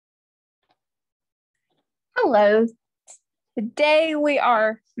Hello, today we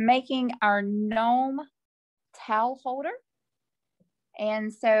are making our gnome towel holder.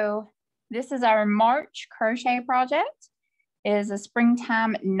 And so this is our March crochet project. It is a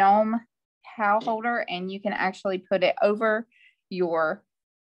springtime gnome towel holder, and you can actually put it over your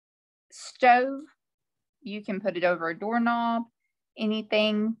stove. You can put it over a doorknob,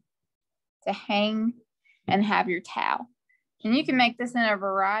 anything to hang and have your towel. And you can make this in a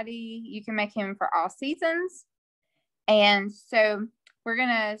variety. You can make him for all seasons. And so we're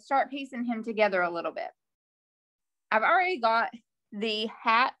gonna start piecing him together a little bit. I've already got the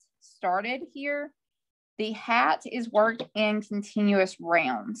hat started here. The hat is worked in continuous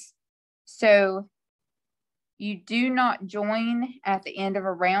rounds. So you do not join at the end of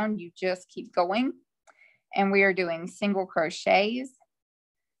a round, you just keep going. And we are doing single crochets.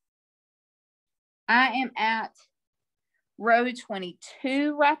 I am at row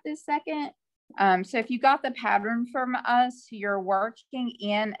 22 right this second. So if you got the pattern from us, you're working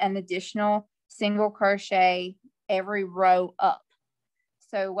in an additional single crochet every row up.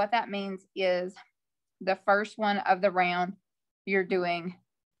 So what that means is the first one of the round, you're doing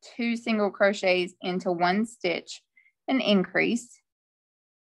 2 single crochets into 1 stitch, an increase.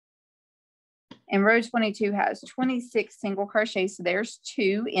 And row 22 has 26 single crochets, so there's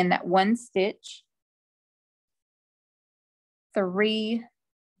 2 in that 1 stitch. 3,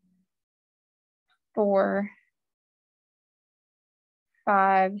 4,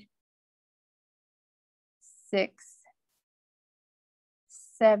 5, 6,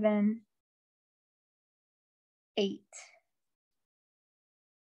 7, 8,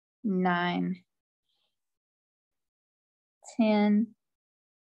 9, 10,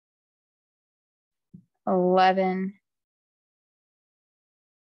 11,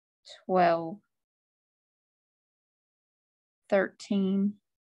 12, 13,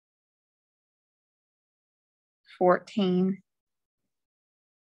 14,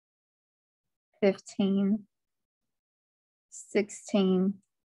 15, 16,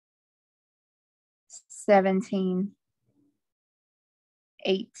 17,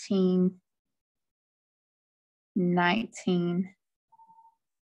 18, 19,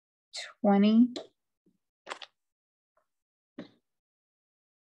 20,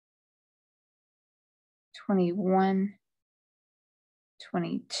 21,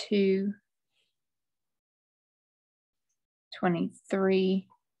 22, 23,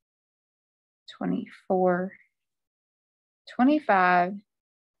 24, 25,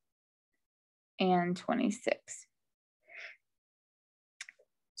 and 26.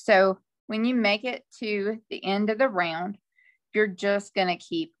 So when you make it to the end of the round, you're just going to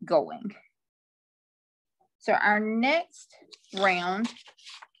keep going. So our next round,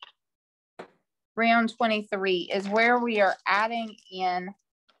 round 23, is where we are adding in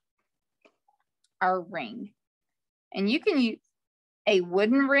our ring. And you can use a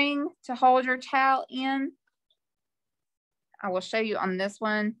wooden ring to hold your towel in. I will show you on this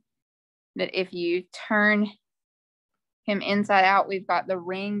one that if you turn him inside out, we've got the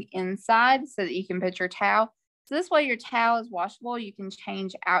ring inside so that you can put your towel. So this way your towel is washable. You can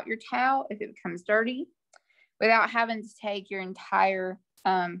change out your towel if it becomes dirty without having to take your entire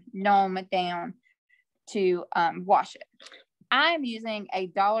gnome down to wash it. I'm using a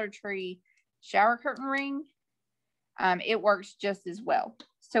Dollar Tree shower curtain ring. It works just as well.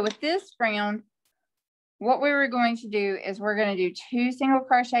 So with this round, what we were going to do is we're going to do 2 single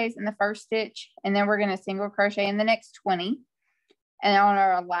crochets in the first stitch, and then we're going to single crochet in the next 20. And on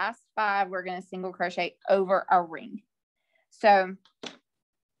our last 5, we're going to single crochet over our ring. So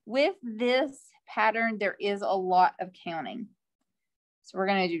with this pattern, there is a lot of counting. So we're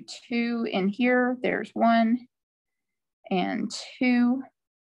going to do 2 in here. There's 1 and 2.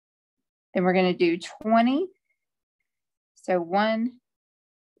 Then we're going to do 20. So 1,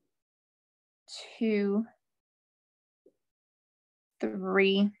 2,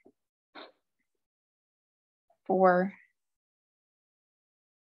 3, 4,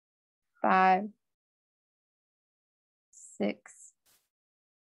 5, 6,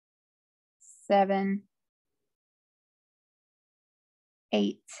 7,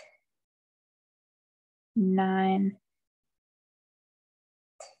 8, 9,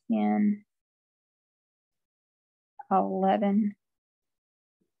 10, 11,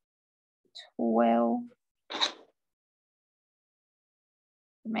 12.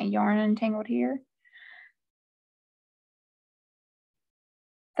 My yarn untangled here.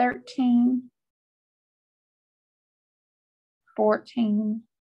 13, 14,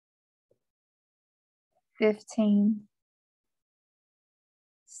 15,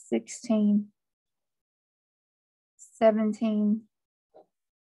 16, 17,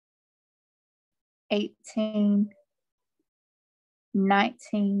 18,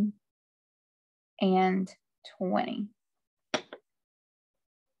 19, and 20.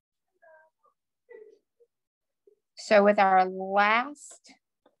 So with our last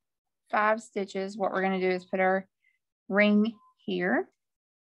 5 stitches, what we're going to do is put our ring here.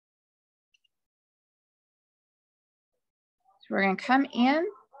 So we're going to come in,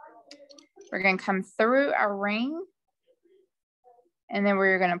 we're going to come through our ring, and then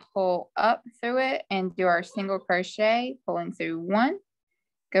we're going to pull up through it and do our single crochet, pulling through 1,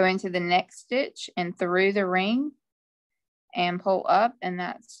 go into the next stitch and through the ring and pull up, and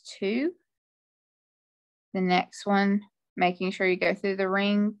that's 2. The next one, making sure you go through the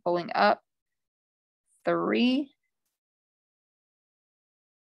ring, pulling up, 3,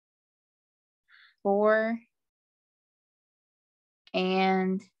 4,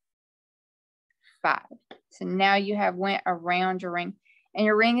 and 5. So now you have went around your ring, and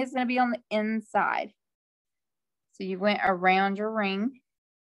your ring is going to be on the inside. So you went around your ring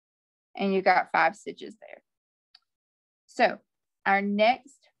and you got 5 stitches there. So our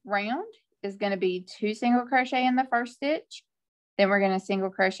next round is going to be 2 single crochet in the first stitch. Then we're going to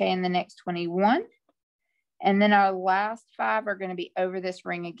single crochet in the next 21. And then our last 5 are going to be over this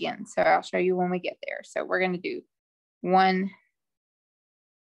ring again. So I'll show you when we get there. So we're going to do 1,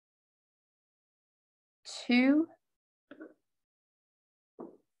 2,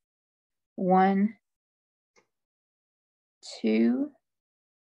 1, 2,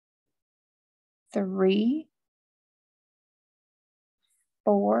 3,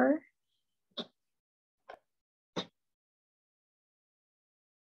 4,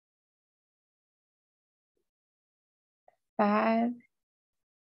 5,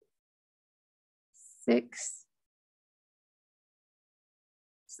 6,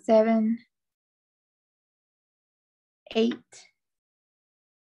 7, 8,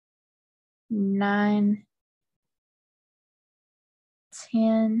 9,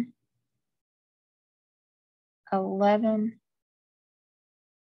 10, 11,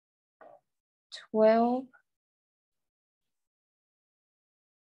 12,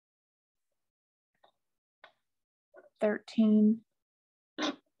 13,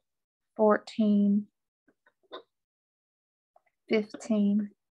 14, 15,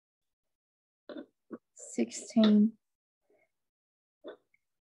 16,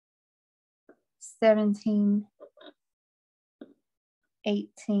 17,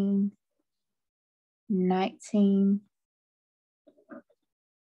 18, 19,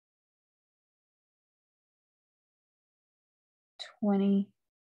 20,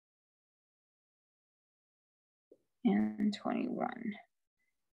 and 21.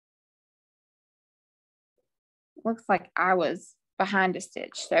 Looks like I was behind a stitch,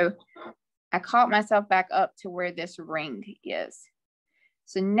 so I caught myself back up to where this ring is.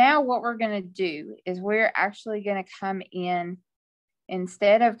 So now what we're going to do is we're actually going to come in,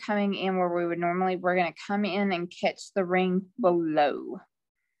 instead of coming in where we would normally, we're going to come in and catch the ring below.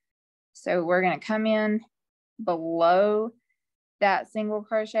 So we're going to come in below that single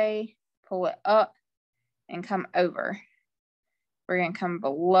crochet, pull it up, and come over. We're going to come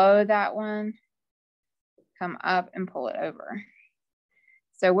below that one, come up and pull it over.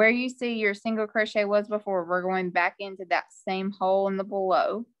 So where you see your single crochet was before, we're going back into that same hole in the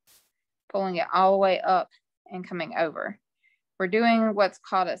below, pulling it all the way up and coming over. We're doing what's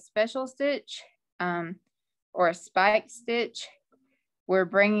called a special stitch or a spike stitch. We're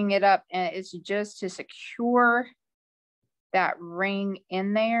bringing it up, and it's just to secure that ring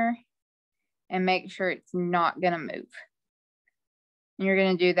in there and make sure it's not going to move. And you're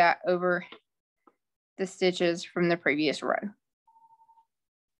going to do that over the stitches from the previous row.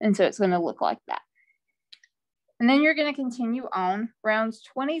 And so it's going to look like that. And then you're going to continue on. Rounds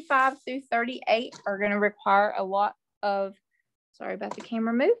 25 through 38 are going to require a lot of, sorry about the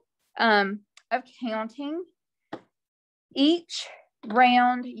camera move, of counting. Each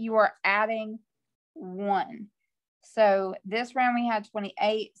round you are adding 1. So this round we had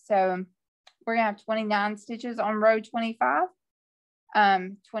 28. So we're going to have 29 stitches on row 25.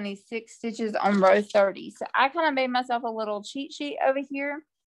 26 stitches on row 30. So I kind of made myself a little cheat sheet over here.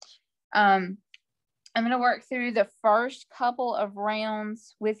 I'm going to work through the first couple of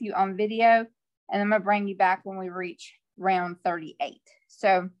rounds with you on video, and I'm going to bring you back when we reach round 38.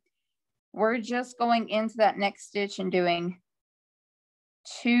 So we're just going into that next stitch and doing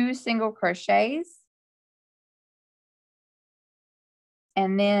 2 single crochets,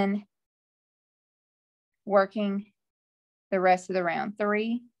 and then working the rest of the round.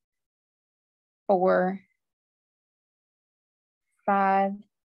 3, 4, 5,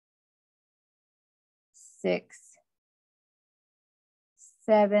 6,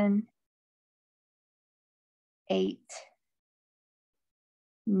 7, 8,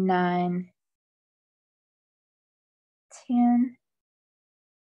 9, 10,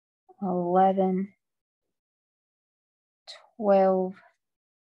 11, 12,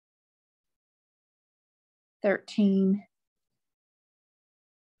 13,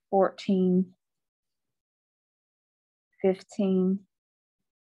 14, 15,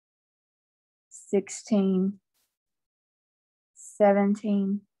 16,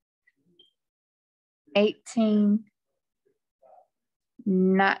 17, 18,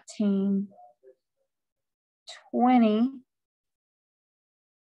 19, 20,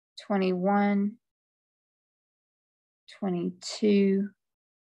 21, 22,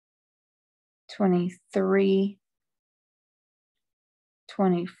 23,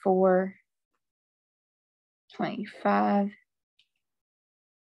 24, 25,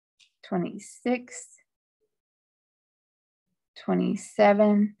 26,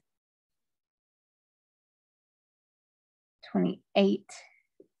 27, 28,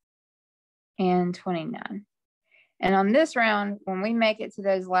 and 29. And on this round, when we make it to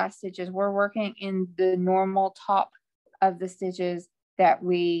those last stitches, we're working in the normal top of the stitches that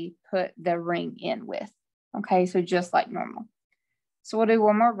we put the ring in with. Okay, so just like normal. So we'll do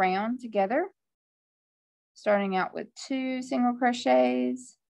one more round together, starting out with 2 single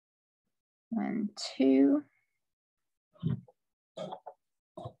crochets. 1, 2.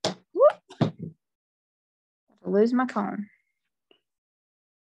 Whoop. Lose my comb.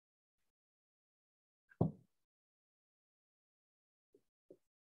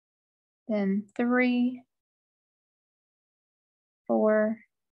 Then 3, 4,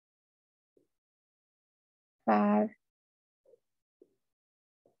 5,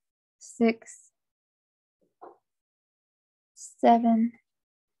 6, 7,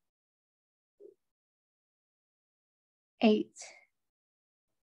 8,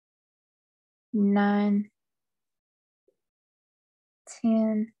 9,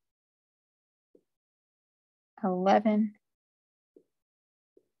 10, 11,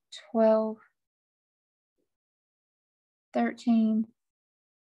 12, 13,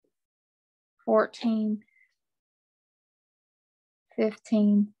 14,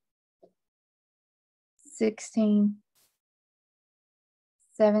 15, 16,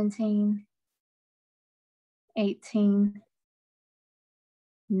 17, 18,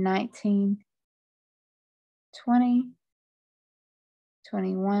 19, 20,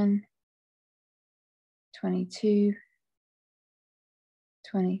 21, 22,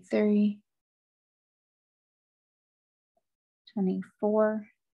 23, 24,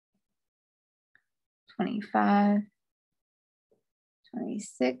 25,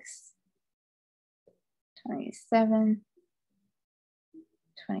 26, 27,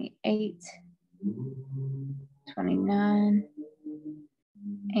 28, 29,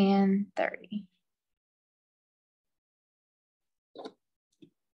 and 30.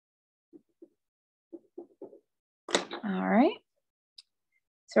 All right.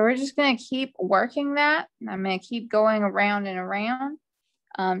 So we're just going to keep working that. I'm going to keep going around and around.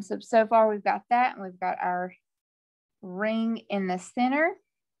 So far we've got that, and we've got our ring in the center.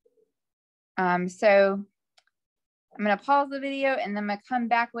 So I'm going to pause the video, and then I'm going to come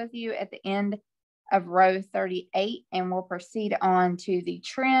back with you at the end of row 38, and we'll proceed on to the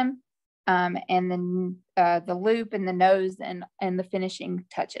trim, and then the loop and the nose and the finishing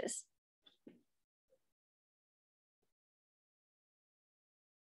touches.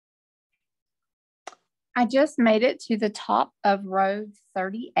 I just made it to the top of row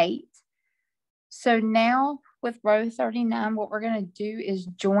 38. So now with row 39, what we're going to do is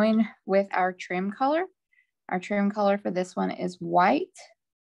join with our trim color. Our trim color for this one is white.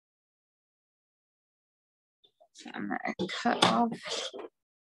 So I'm going to cut off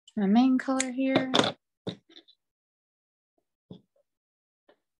my main color here.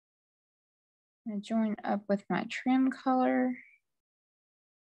 And join up with my trim color.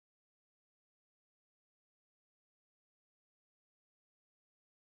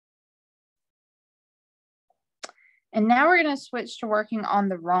 And now we're going to switch to working on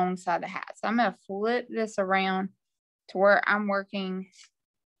the wrong side of the hat. So I'm going to flip this around to where I'm working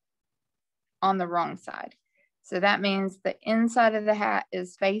on the wrong side. So that means the inside of the hat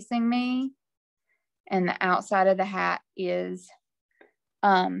is facing me and the outside of the hat is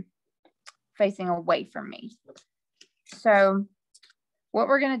facing away from me. So what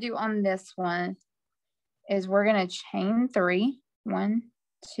we're going to do on this one is we're going to chain 3. 1,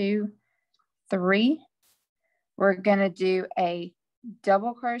 2, 3. We're going to do a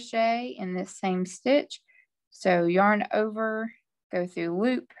double crochet in this same stitch. So yarn over, go through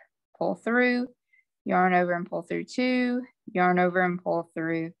loop, pull through, yarn over and pull through 2, yarn over and pull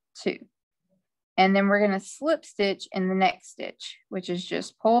through 2. And then we're going to slip stitch in the next stitch, which is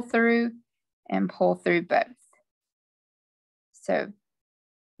just pull through and pull through both. So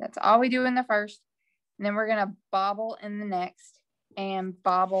that's all we do in the first. And then we're going to bobble in the next and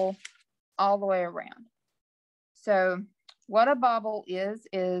bobble all the way around. So what a bobble is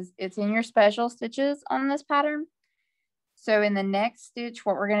it's in your special stitches on this pattern. So in the next stitch,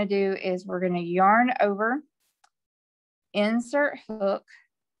 what we're going to do is we're going to yarn over, insert hook,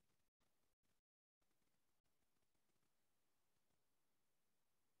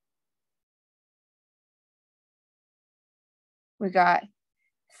 we got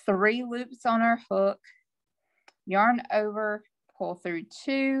 3 loops on our hook, yarn over, pull through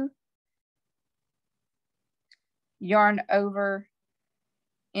 2, yarn over,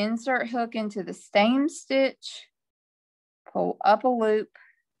 insert hook into the same stitch, pull up a loop.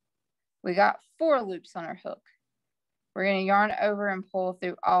 We got 4 loops on our hook. We're going to yarn over and pull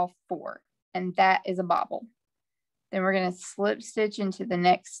through all 4, and that is a bobble. Then we're going to slip stitch into the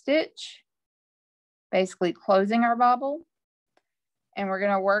next stitch, basically closing our bobble, and we're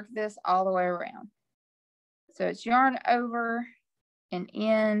going to work this all the way around. So it's yarn over and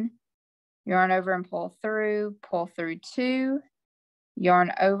in, yarn over and pull through 2,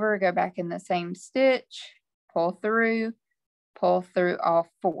 yarn over, go back in the same stitch, pull through all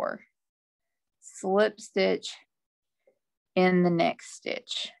 4, slip stitch in the next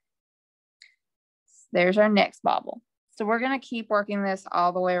stitch. There's our next bobble. So we're going to keep working this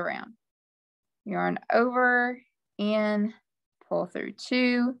all the way around. Yarn over, in, pull through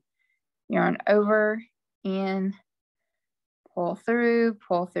 2, yarn over, in, pull through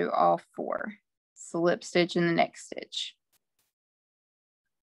all 4, slip stitch in the next stitch.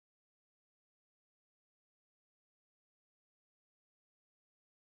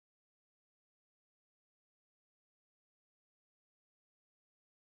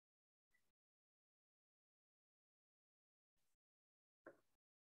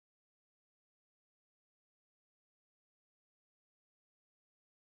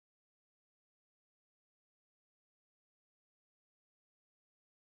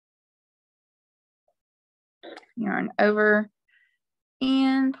 Yarn over,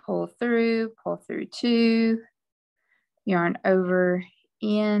 in, pull through 2, yarn over,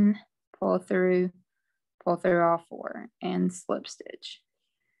 in, pull through all 4, and slip stitch.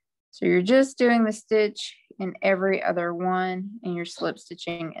 So you're just doing the stitch in every other one, and you're slip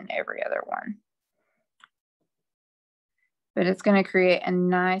stitching in every other one. But it's going to create a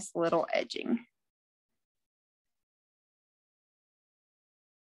nice little edging.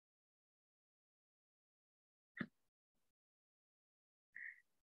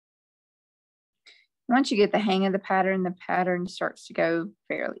 Once you get the hang of the pattern starts to go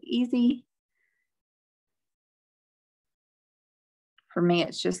fairly easy. For me,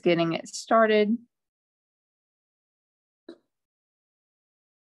 it's just getting it started.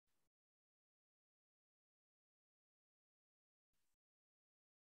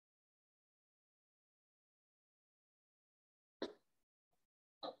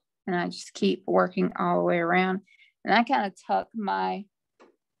 And I just keep working all the way around. And I kind of tuck my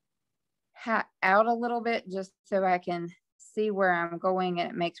hat out a little bit just so I can see where I'm going,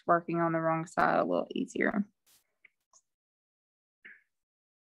 and it makes working on the wrong side a little easier.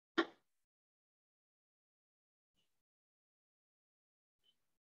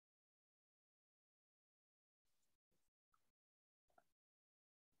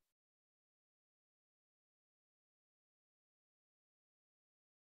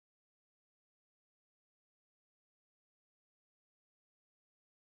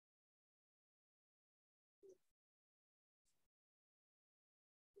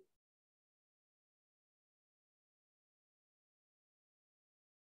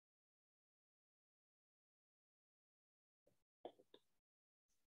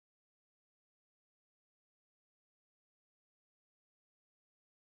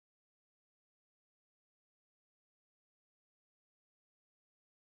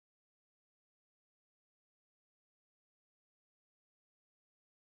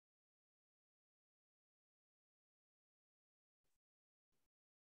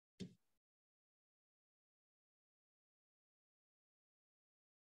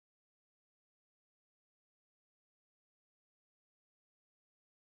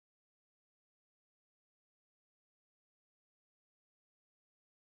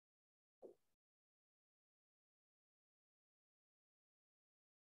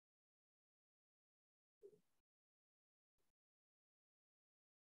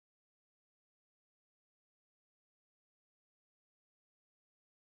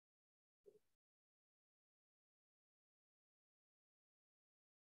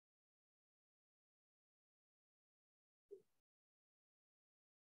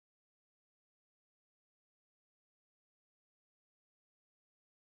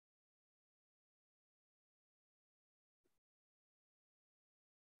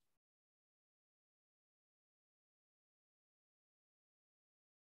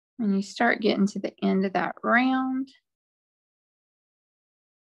 When you start getting to the end of that round,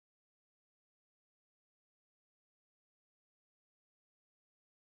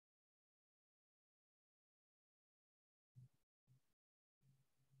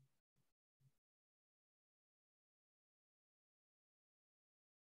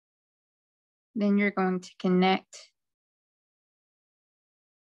 then you're going to connect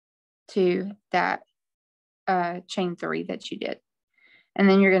to that chain 3 that you did. And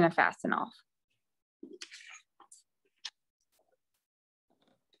then you're going to fasten off.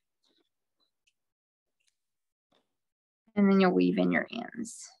 And then you'll weave in your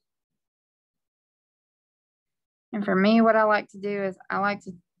ends. And for me, what I like to do is I like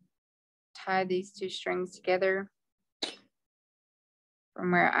to tie these 2 strings together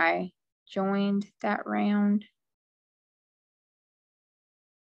from where I joined that round,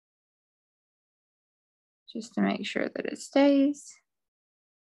 just to make sure that it stays.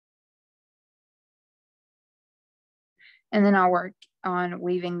 And then I'll work on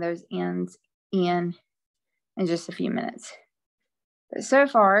weaving those ends in just a few minutes. But so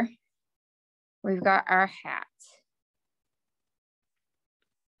far, we've got our hat.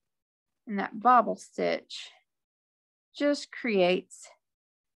 And that bobble stitch just creates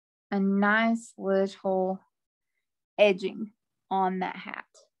a nice little edging on that hat.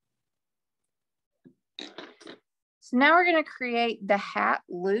 So now we're going to create the hat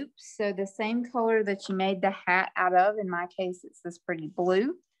loop. So the same color that you made the hat out of, in my case, it's this pretty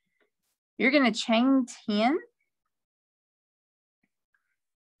blue. You're going to chain 10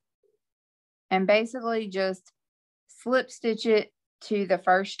 and basically just slip stitch it to the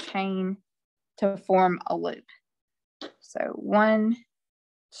first chain to form a loop. So 1,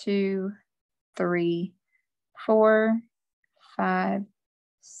 2, 3, 4, 5,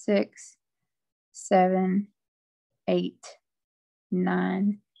 6, 7, 8,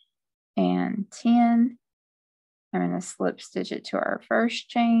 9, and 10. I'm going to slip stitch it to our first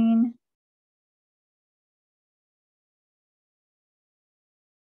chain.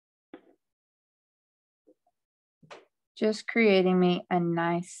 Just creating me a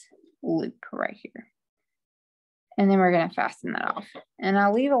nice loop right here. And then we're going to fasten that off. And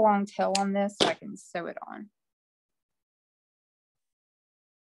I'll leave a long tail on this so I can sew it on.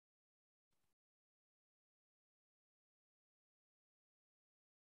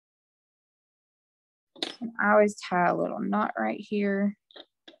 And I always tie a little knot right here,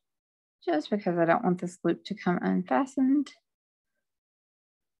 just because I don't want this loop to come unfastened.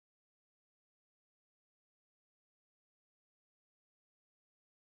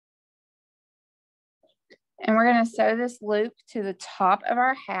 And we're going to sew this loop to the top of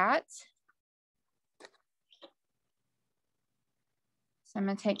our hat. So I'm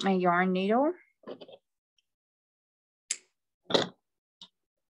going to take my yarn needle.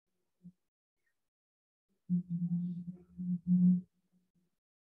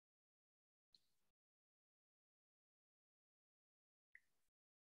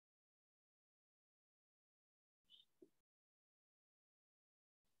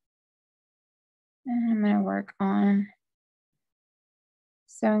 And I'm going to work on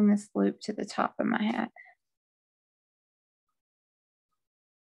sewing this loop to the top of my hat.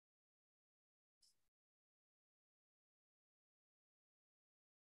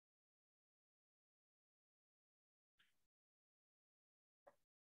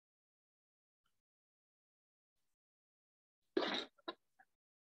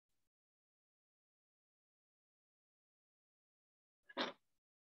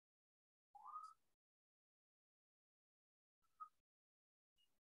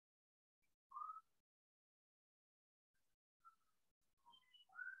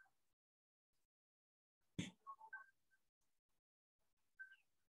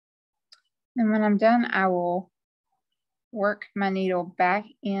 And when I'm done, I will work my needle back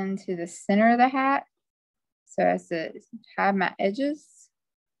into the center of the hat. So as to hide my edges,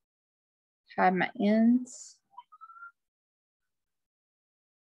 hide my ends.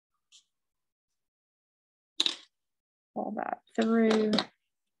 Pull that through.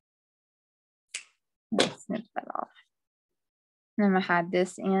 And snip that off. And I'm going to hide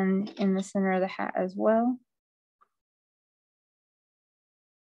this end in the center of the hat as well.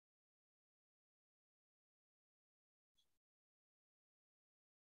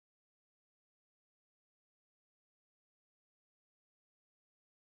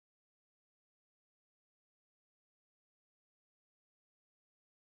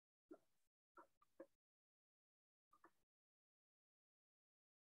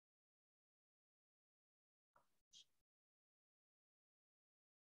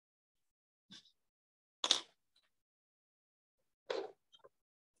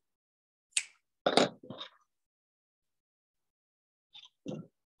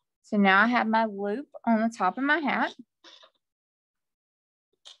 So now I have my loop on the top of my hat.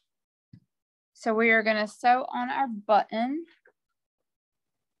 So we are going to sew on our button.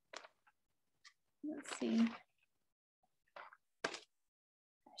 Let's see. I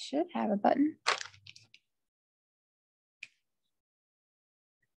should have a button.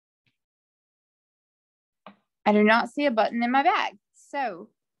 I do not see a button in my bag. So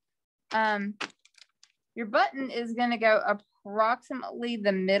your button is going to go approximately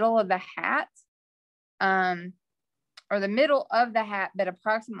the middle of the hat, or the middle of the hat, but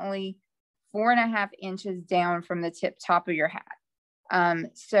approximately 4.5 inches down from the top of your hat.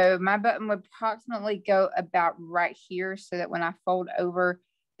 So my button would approximately go about right here, so that when I fold over,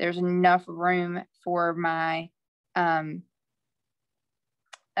 there's enough room for my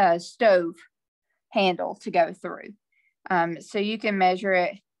stove handle to go through. So you can measure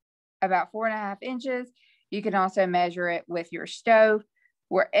it about 4.5 inches. You can also measure it with your stove,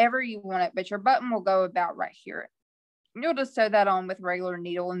 wherever you want it, but your button will go about right here. You'll just sew that on with regular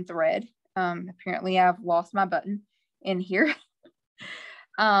needle and thread. Apparently I've lost my button in here.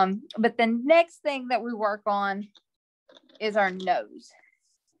 But the next thing that we work on is our nose.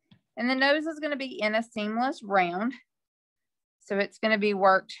 And the nose is going to be in a seamless round. So it's going to be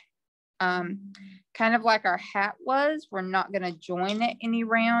worked kind of like our hat was. We're not going to join it any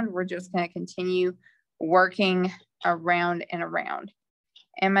round. We're just going to continue working around and around.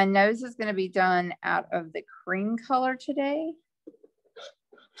 And my nose is going to be done out of the cream color today.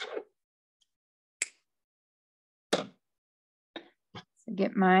 So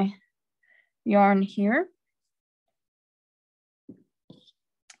get my yarn here.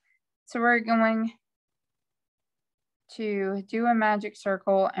 So we're going to do a magic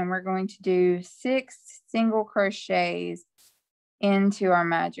circle, and we're going to do 6 single crochets into our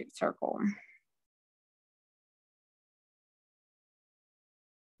magic circle.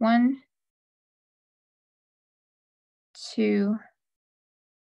 1, 2,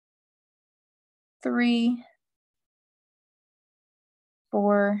 3,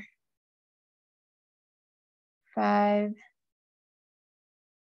 4, 5,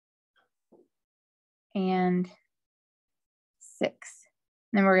 and 6.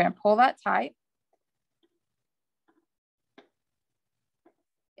 Then we're going to pull that tight.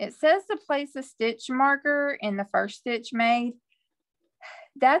 It says to place a stitch marker in the first stitch made.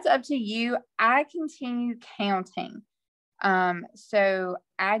 That's up to you. I continue counting. So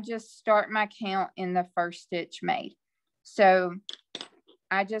I just start my count in the first stitch made. So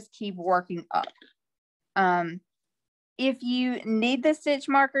I just keep working up. If you need the stitch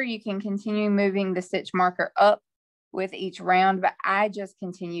marker, you can continue moving the stitch marker up with each round, but I just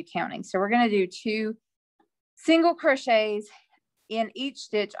continue counting. So we're going to do 2 single crochets in each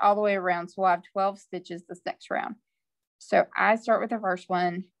stitch all the way around. So we'll have 12 stitches this next round. So I start with the first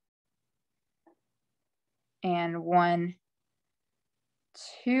one, and 1,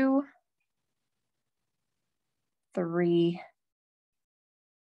 2, 3,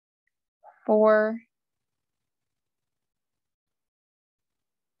 4,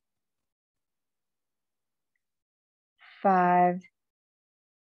 5,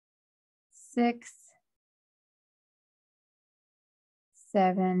 6,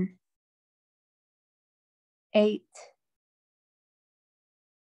 7, 8,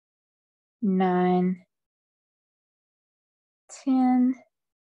 9, 10,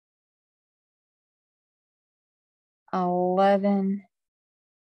 11,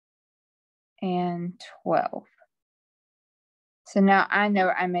 and 12. So now I know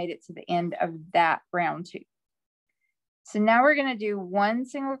I made it to the end of that round 2. So now we're going to do 1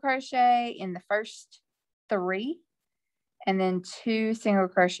 single crochet in the first 3, and then 2 single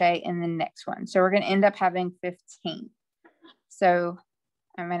crochet in the next one. So we're going to end up having 15. So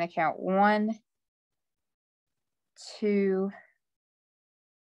I'm going to count 1, 2,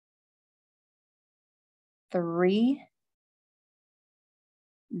 3.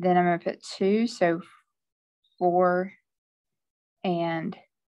 Then I'm going to put 2, so 4 and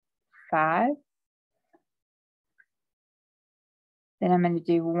 5. Then I'm going to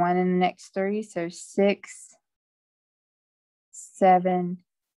do 1 in the next 3, so 6, 7,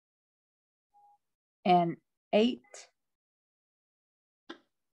 and 8.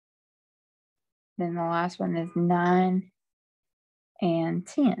 Then the last one is 9 and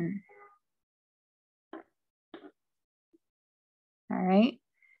 10. All right,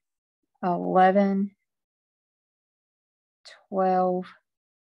 11, 12,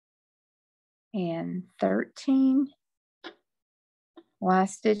 and 13.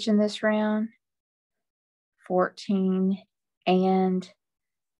 Last stitch in this round, 14 and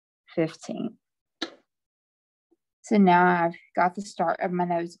 15. So now I've got the start of my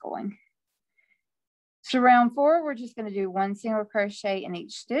nose going. So round 4, we're just going to do 1 single crochet in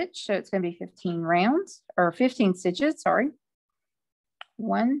each stitch. So it's going to be 15 rounds or 15 stitches, sorry.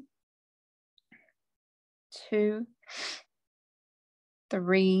 1, 2,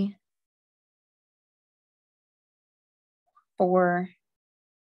 3, 4,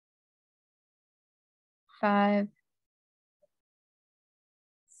 5,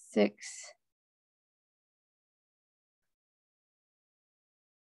 6,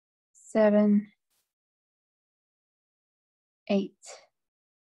 7, 8,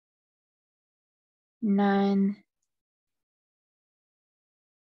 9,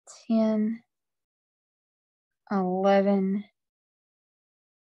 10, 11,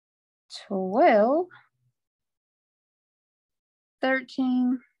 12,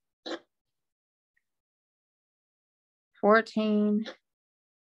 13, 14,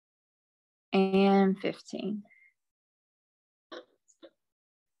 and 15.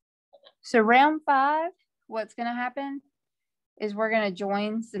 So round 5, what's going to happen is we're going to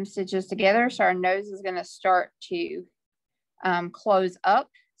join some stitches together. So our nose is going to start to close up.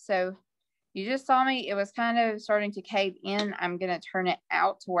 So you just saw me, it was kind of starting to cave in. I'm going to turn it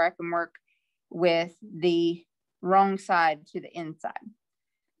out to where I can work with the wrong side to the inside.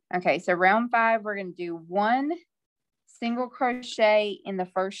 Okay, so round 5, we're going to do 1 single crochet in the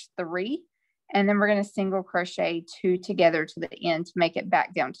first 3, and then we're going to single crochet 2 together to the end to make it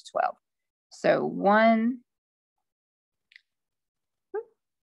back down to 12. So 1,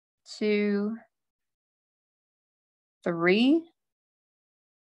 2, 3.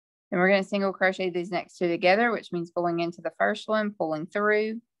 Then we're going to single crochet these next 2 together, which means going into the first one, pulling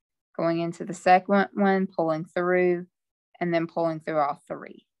through, going into the second one, pulling through, and then pulling through all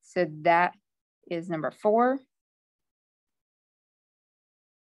 3. So that is number 4,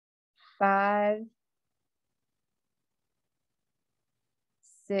 5,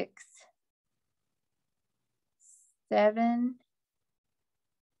 6, 7,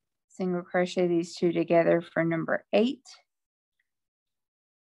 single crochet these 2 together for number 8,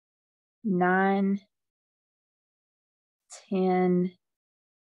 9, 10,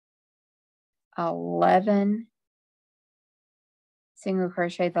 11, single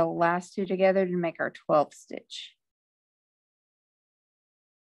crochet the last 2 together to make our 12th stitch.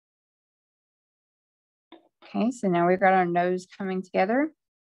 Okay, so now we've got our nose coming together.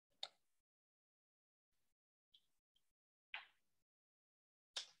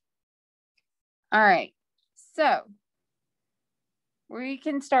 All right, so we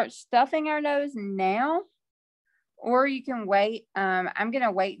can start stuffing our nose now, or you can wait. I'm going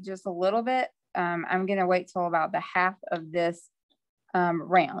to wait just a little bit. I'm going to wait till about the half of this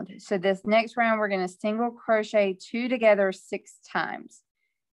round. So this next round, we're going to single crochet 2 together 6 times.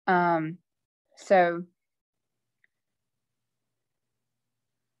 So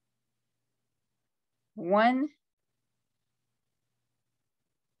 1,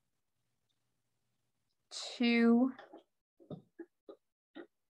 2,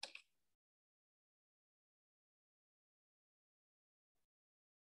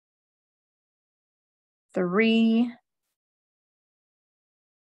 3,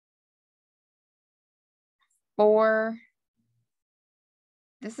 4.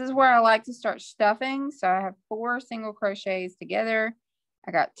 This is where I like to start stuffing. So I have 4 single crochets together.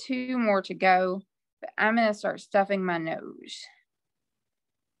 I got 2 more to go, but I'm going to start stuffing my nose.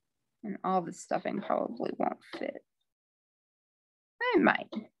 And all the stuffing probably won't fit. It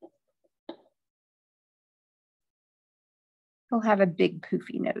might. He'll have a big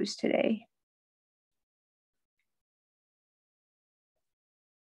poofy nose today.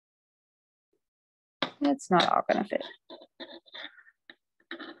 That's not all going to fit.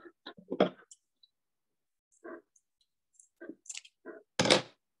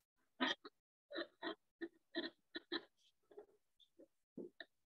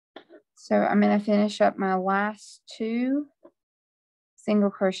 So I'm going to finish up my last 2 single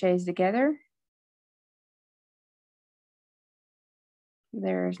crochets together.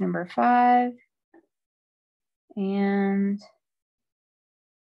 There's number 5. And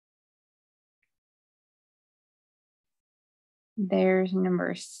there's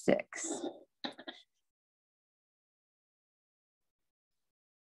number 6.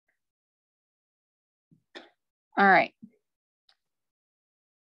 All right.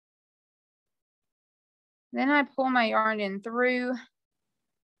 Then I pull my yarn in through,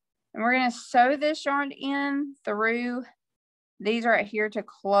 and we're going to sew this yarn in through these right here to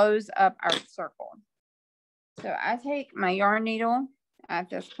close up our circle. So I take my yarn needle at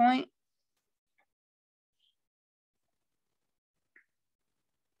this point,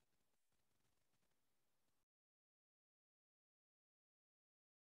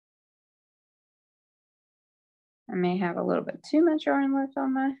 I may have a little bit too much yarn left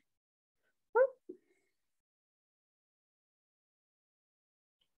on my, whoop.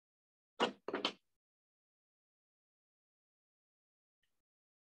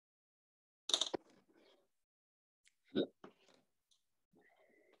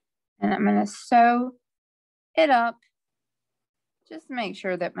 And I'm going to sew it up just to make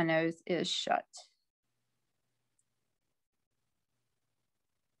sure that my nose is shut.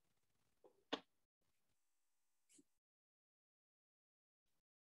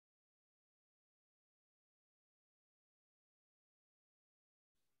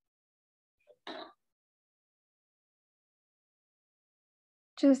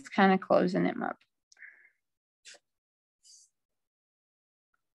 Just kind of closing them up.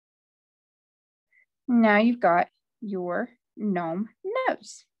 Now you've got your gnome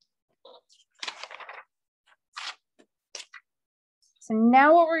nose. So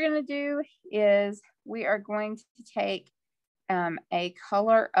now what we're going to do is we are going to take a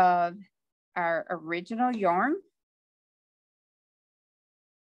color of our original yarn.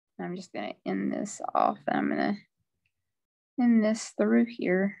 I'm just going to end this off. I'm going to end this through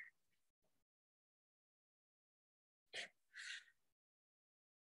here.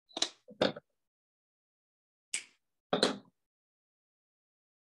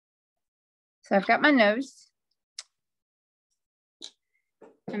 So I've got my nose.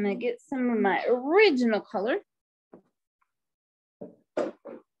 I'm going to get some of my original color.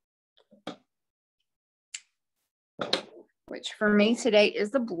 Which for me today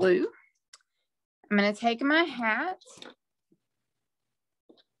is the blue. I'm going to take my hat.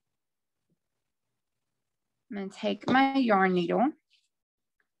 I'm going to take my yarn needle.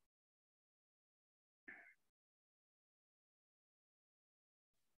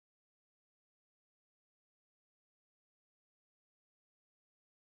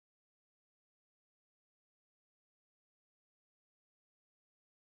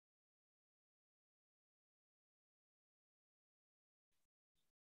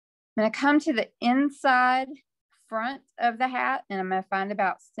 I'm going to come to the inside front of the hat and I'm going to find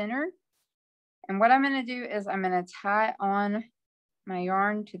about center. And what I'm going to do is I'm going to tie on my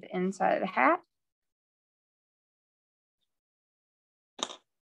yarn to the inside of the hat.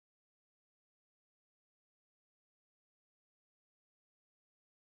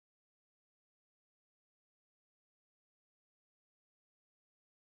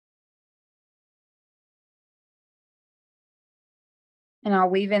 And I'll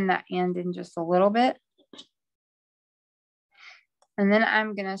weave in that end in just a little bit. And then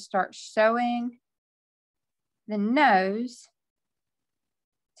I'm going to start sewing the nose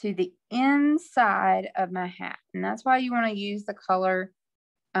to the inside of my hat. And that's why you want to use the color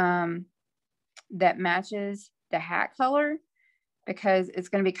that matches the hat color, because it's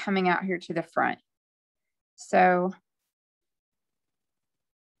going to be coming out here to the front. So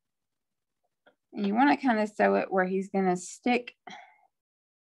and you want to kind of sew it where he's going to stick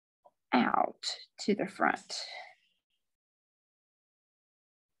out to the front.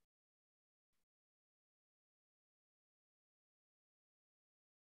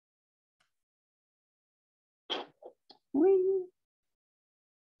 Whee.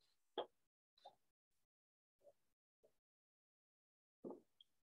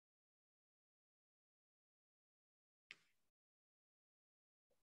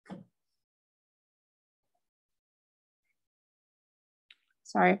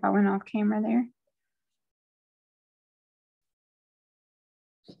 Sorry if I went off camera there.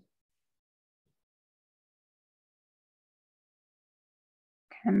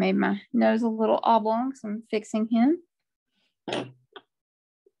 Kind of made my nose a little oblong, so I'm fixing him.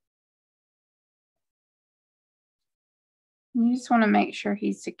 You just want to make sure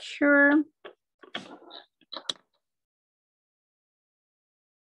he's secure.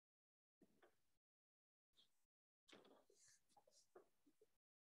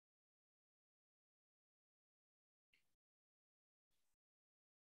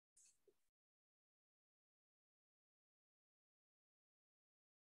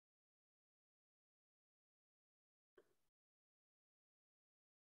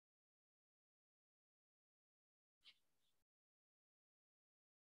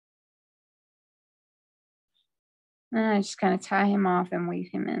 And I just kind of tie him off and weave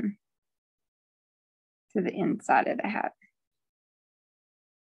him in to the inside of the hat.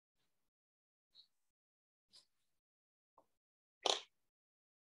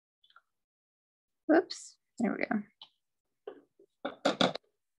 Whoops, there we go.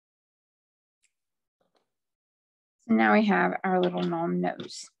 So now we have our little gnome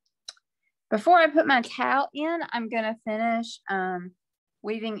nose. Before I put my towel in, I'm gonna finish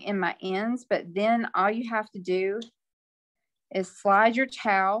weaving in my ends, but then all you have to do is slide your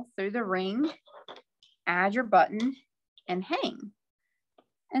towel through the ring, add your button, and hang.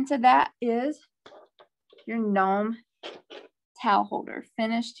 And so that is your gnome towel holder.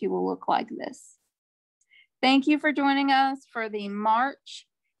 Finished, he will look like this. Thank you for joining us for the March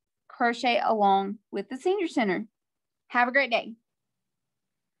Crochet Along with the Senior Center. Have a great day.